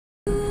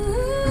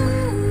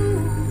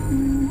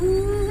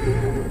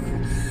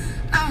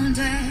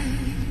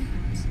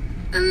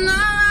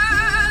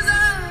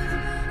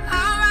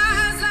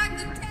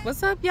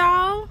up,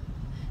 y'all?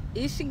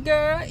 It's your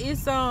girl.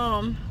 It's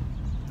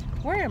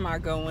where am I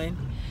going?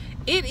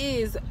 It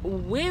is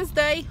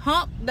Wednesday,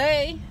 hump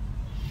day,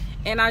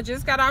 and I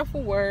just got off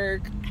of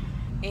work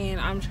and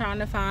I'm trying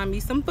to find me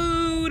some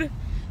food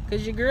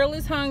because your girl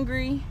is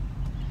hungry,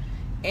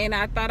 and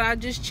I thought I'd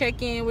just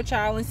check in with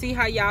y'all and see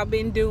how y'all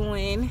been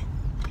doing.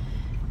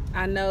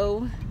 I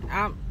know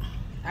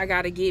I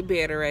gotta get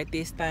better at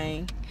this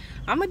thing.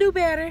 I'm gonna do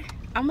better.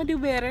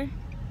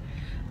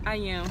 I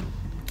am.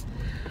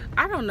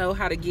 I don't know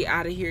how to get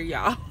out of here,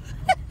 y'all.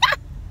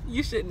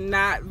 You should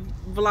not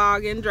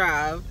vlog and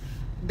drive,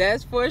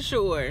 that's for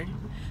sure.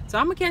 So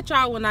I'm gonna catch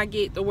y'all when I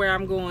get to where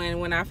I'm going,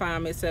 when I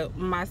find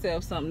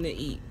myself something to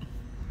eat.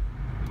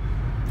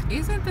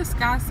 Isn't the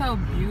sky so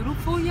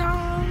beautiful,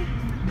 y'all?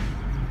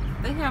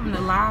 They having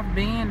a live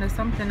band or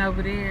something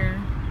over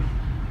there.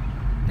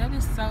 That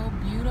is so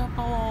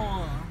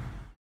beautiful.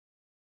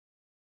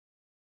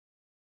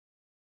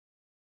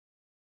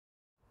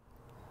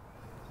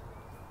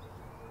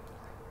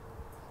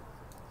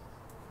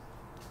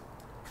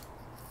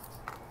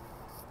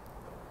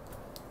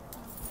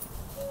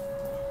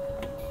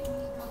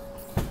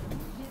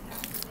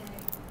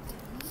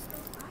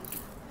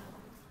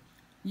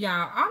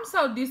 Y'all, I'm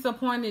so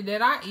disappointed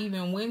that I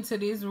even went to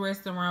this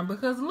restaurant,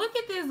 because look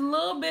at this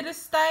little bit of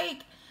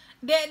steak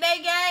that they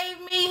gave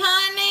me,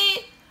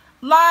 honey.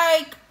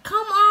 Like,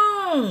 come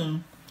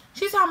on.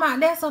 She's talking about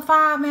that's a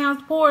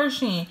 5-ounce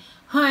portion.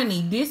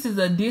 Honey, this is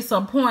a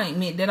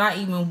disappointment that I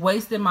even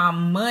wasted my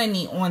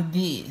money on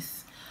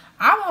this.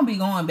 I won't be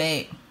going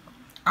back.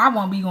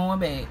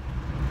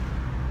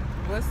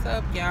 What's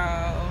up,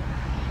 y'all?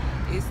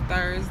 It's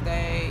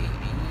Thursday,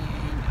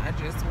 and I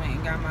just went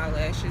and got my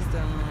lashes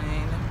done,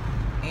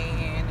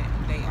 and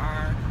they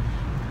are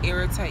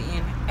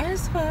irritating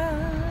as fuck.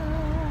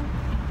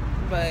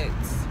 But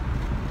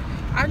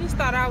I just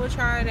thought I would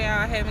try it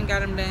out. I haven't got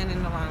them done in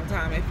a long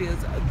time. It feels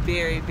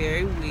very,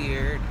 very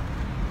weird,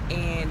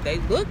 and they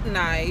look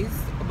nice,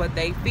 but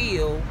they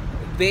feel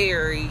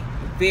very,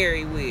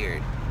 very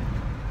weird.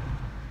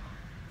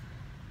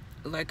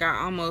 Like,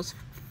 I almost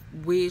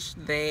wish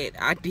that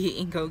I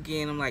didn't go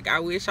get them. Like,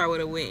 I wish I would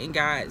have went and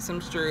got some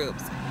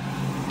strips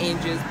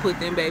and just put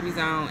them babies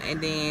on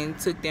and then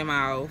took them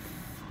off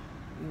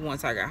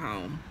once I got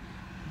home.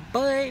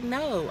 But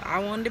no, I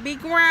wanted to be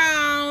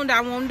ground.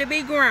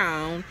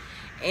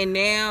 And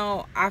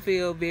now I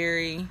feel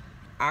very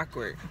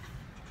awkward.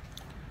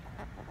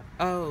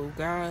 Oh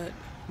God,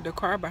 the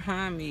car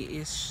behind me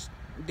is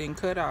then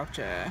cut off,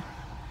 child.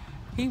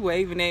 He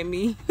waving at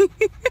me.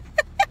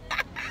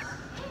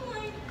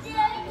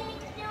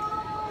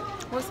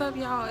 What's up,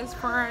 y'all? It's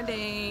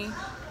Friday.